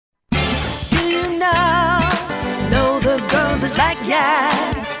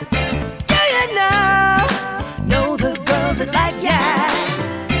Lagyag. Do you know the girls at Lagyag?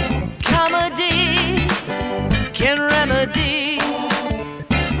 Comedy can remedy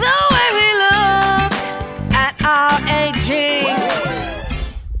the way we look at our aging.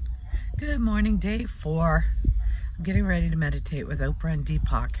 Good morning, day 4. I'm getting ready to meditate with Oprah and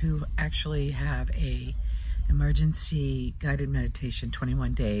Deepak, who actually have a emergency guided meditation,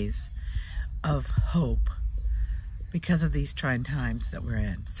 21 days of hope because of these trying times that we're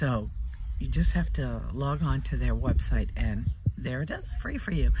in. So you just have to log on to their website and there it is, free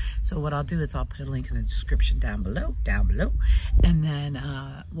for you. So what I'll do is I'll put a link in the description down below, and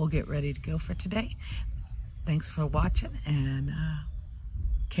then we'll get ready to go for today. Thanks for watching and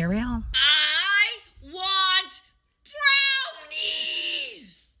carry on. I want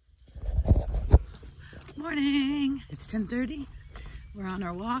brownies! Morning, it's 10:30. We're on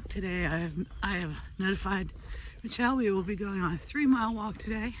our walk today. I have notified Michelle we will be going on a 3-mile walk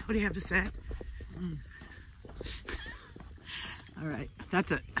today. What do you have to say? All right,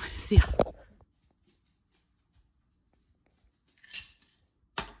 that's it. See ya.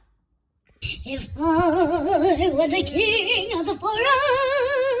 If I were the king of the forest.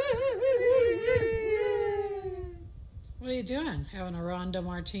 What are you doing? Having a Ronda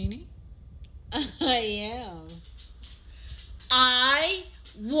martini? I am. I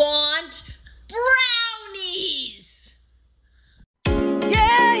want brownies!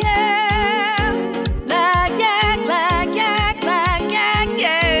 Yeah, yeah. Lagyag, Lagyag, Lagyag,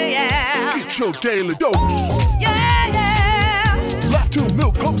 yeah, yeah. It's your daily dose. Yeah, yeah. Laugh till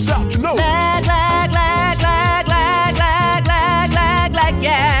milk comes out your nose. Lag, lag.